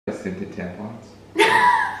Scented tampons.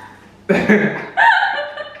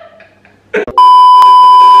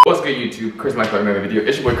 What's good, YouTube? Chris Mike back another video.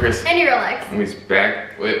 It's your boy Chris. And your Alex. And we're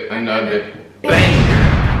back with another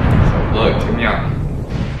banger. So look, check me out.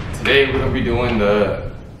 Today we're gonna be doing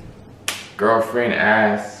the girlfriend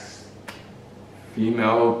asks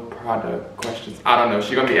female product questions. I don't know.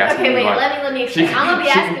 She's gonna be asking me like, let me explain. I'm gonna be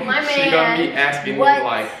asking my man. She's gonna be asking me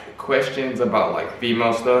like questions about like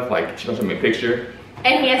female stuff. Like she's gonna show me a picture.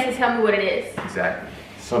 And he has to tell me what it is. Exactly.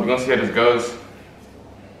 So we're gonna see how this goes.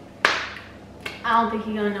 I don't think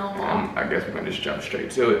he's gonna know them all. I guess we're gonna just jump straight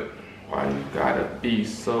to it. Why you gotta be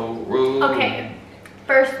so rude? Okay,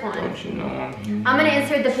 first one. Don't you know I'm here? I'm gonna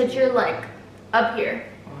insert the picture like up here.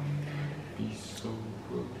 Why you gotta be so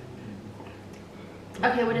rude?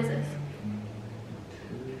 Okay, what is this?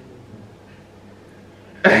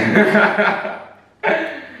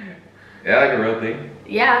 Yeah, like a real thing.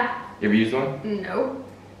 Yeah. You ever used one? No.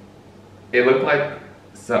 It looked like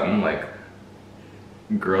something like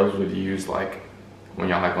girls would use like when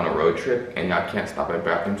y'all like on a road trip and y'all can't stop at a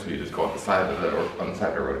bathroom, so you just go up the side of the or on the side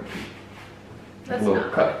of the road and pee. That's a little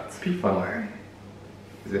not cut pee funnel.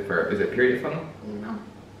 Is it period funnel? No.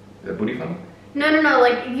 Is it booty funnel? No.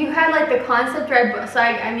 Like you had like the concept right, so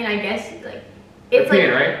I mean I guess like it's like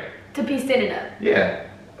peeing, right? To pee standing up. Yeah.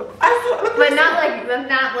 But not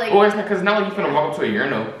like Well, it's not because now you finna walk up to a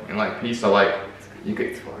urinal and like pee, so like you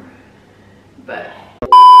could. But.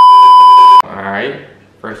 All right,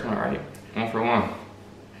 first one, right? 1 for 1.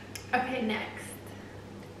 Okay, next.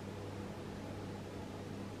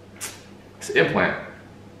 It's an implant.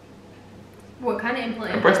 What kind of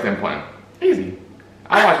implant? A breast implant. Easy.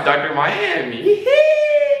 I watched Dr. Miami.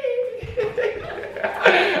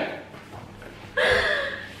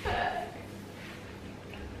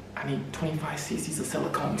 I need 25 cc's of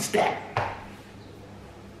silicone stat.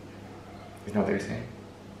 You know what they're saying?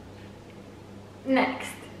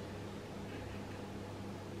 Next.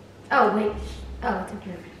 Oh wait. Oh, it's a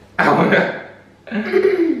joke.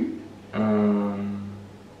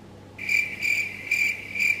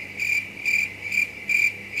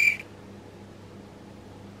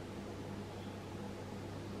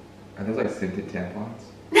 Are those like scented tampons?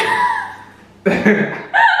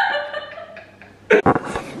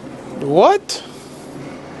 What?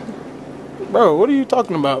 Bro, what are you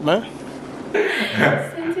talking about, man?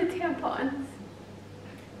 Scented tampons.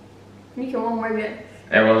 You can one more guess.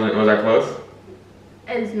 And was that close?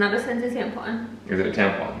 It's not a scented tampon. Is it a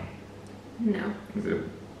tampon? No. Is it a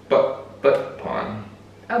butt pon?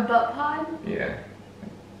 A butt pod? Yeah.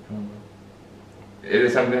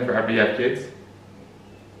 Is it something for after you have kids?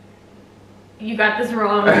 You got this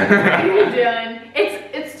wrong. You're done.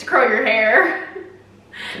 It's to curl your hair.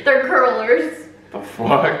 They're curlers. The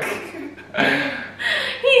fuck? He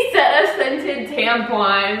said a scented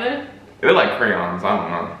tampon. They're like crayons, I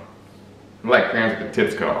don't know. They're like crayons with the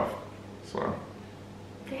tips cut off. So.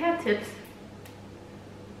 They have tips.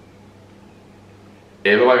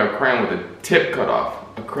 It looked like a crayon with a tip cut off.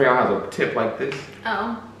 A crayon has a tip like this.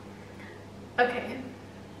 Oh. Okay.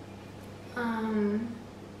 Why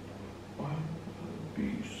would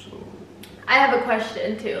be so... I have a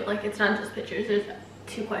question too. Like it's not just pictures. There's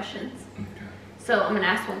 2 questions. Okay. So I'm gonna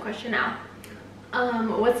ask one question now.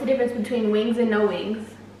 What's the difference between wings and no wings?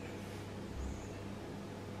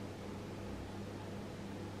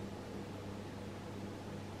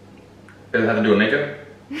 Does it have to do with makeup?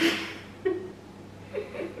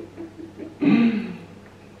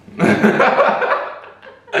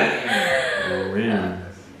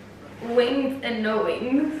 Wings. Wings and no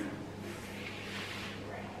wings.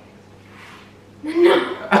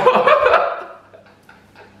 No.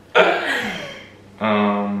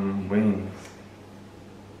 Wings.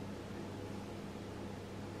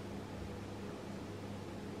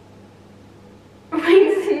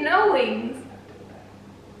 Wings and no wings.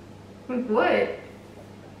 Like what?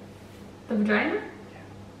 The vagina?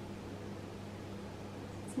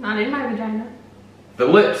 It's not in my vagina. The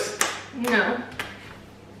lips. No.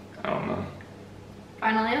 I don't know.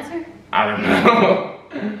 Final answer? I don't know.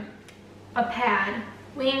 A pad.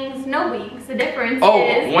 Wings, no wings. The difference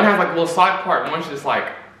is... One has like a little side part. One's just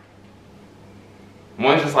like...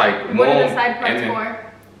 What are the side parts for?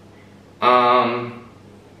 I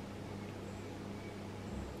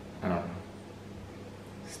don't know.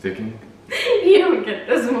 Sticking? You don't get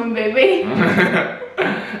this one, baby.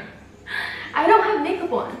 I don't have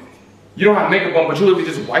makeup on. You don't have makeup on, but you literally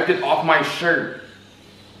just wiped it off my shirt.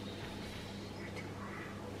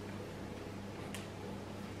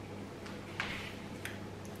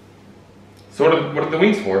 So what are the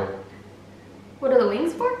wings for? What are the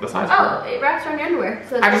wings for? The size Oh, it wraps around your underwear.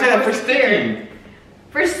 So I just said that for sticking.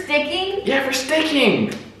 For sticking? Yeah, for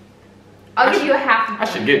sticking. I'll give you a half a point. I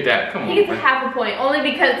should get that. Come on. He gets a half a point, only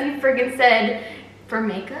because he freaking said for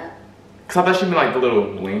makeup. Cause I thought she'd be like the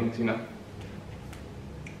little wings, you know?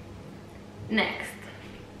 Next.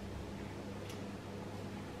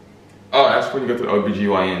 Oh, that's when you go to the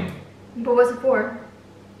OBGYN. But what's it for?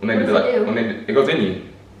 When they What do does it like, do? when it goes in you,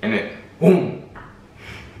 and it, boom.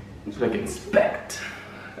 So they can inspect.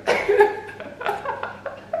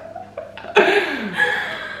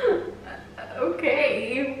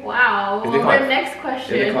 Okay, wow. Is it Well, called- the next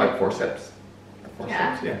question. Is it called like forceps? The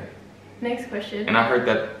Yeah. forceps, yeah. Next question. And I heard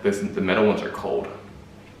that the metal ones are cold.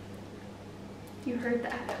 You heard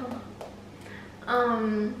that, huh?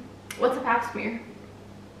 What's a pap smear?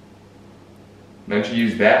 Don't you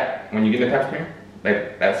use that when you get the pap smear?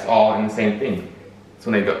 Like that's all in the same thing. So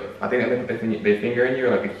when they go, I think they put their finger in you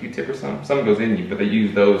or like a Q-tip or something. Something goes in you, but they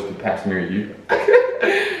use those to pap smear you.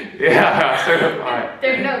 Yeah, certified.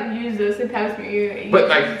 They don't use those to pap smear you. But use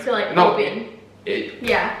like, it to like no, open.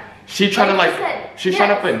 Yeah. She trying to Like like, you said, she's yes.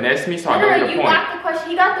 trying to finesse me, so I No, don't no, get you the point. got the question.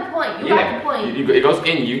 He got the point. You got the point. It goes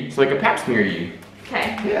in you, so they can pap smear you.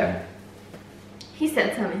 Okay. Yeah. He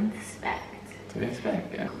said some inspect. To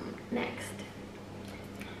inspect, yeah. Next.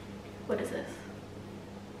 What is this?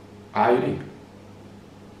 IUD.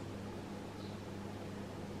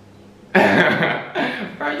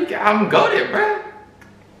 Bro, I'm goated, bro.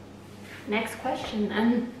 Next question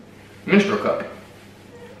then. Menstrual cup.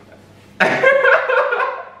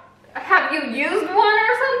 Have you used one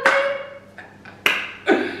or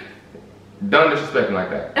something? Don't disrespect me like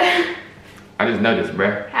that. I just noticed,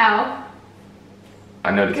 bruh. How?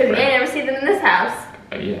 I noticed, Because we bruh. ain't never see them in this house.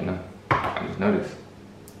 Yeah, no. I just noticed.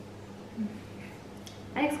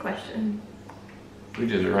 Next question. We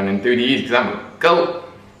just running through these because I'm a goat.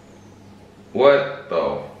 What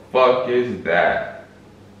the fuck is that?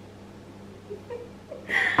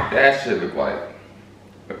 That shit look like.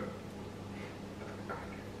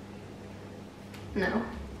 No.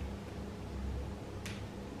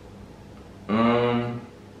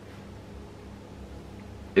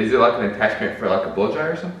 Is it like an attachment for like a blow dry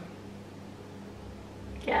or something?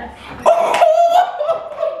 Yes.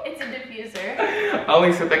 It's a diffuser. I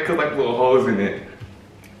only said that because like little holes in it.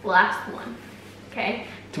 Last one. Okay.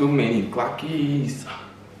 Too many Glockies.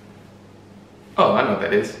 Oh, I know what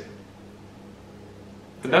that is.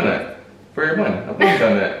 The donut. For your one. A blue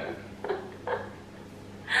donut.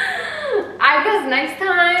 I guess next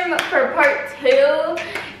time for part 2,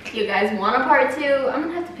 if you guys want a part 2, I'm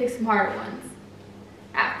gonna have to pick some harder ones.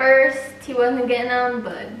 At first, he wasn't getting them,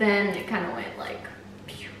 but then it kind of went like,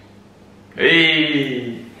 pew.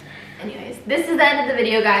 Hey. Anyways, this is the end of the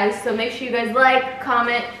video, guys. So make sure you guys like,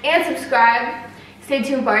 comment, and subscribe. Stay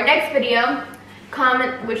tuned for our next video.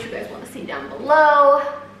 Comment what you guys want to see down below.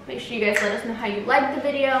 Make sure you guys let us know how you liked the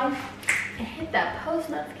video. And hit that post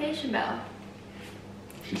notification bell.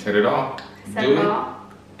 She said it all. Said it all.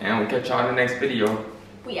 And we'll catch y'all in the next video.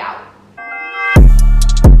 We out.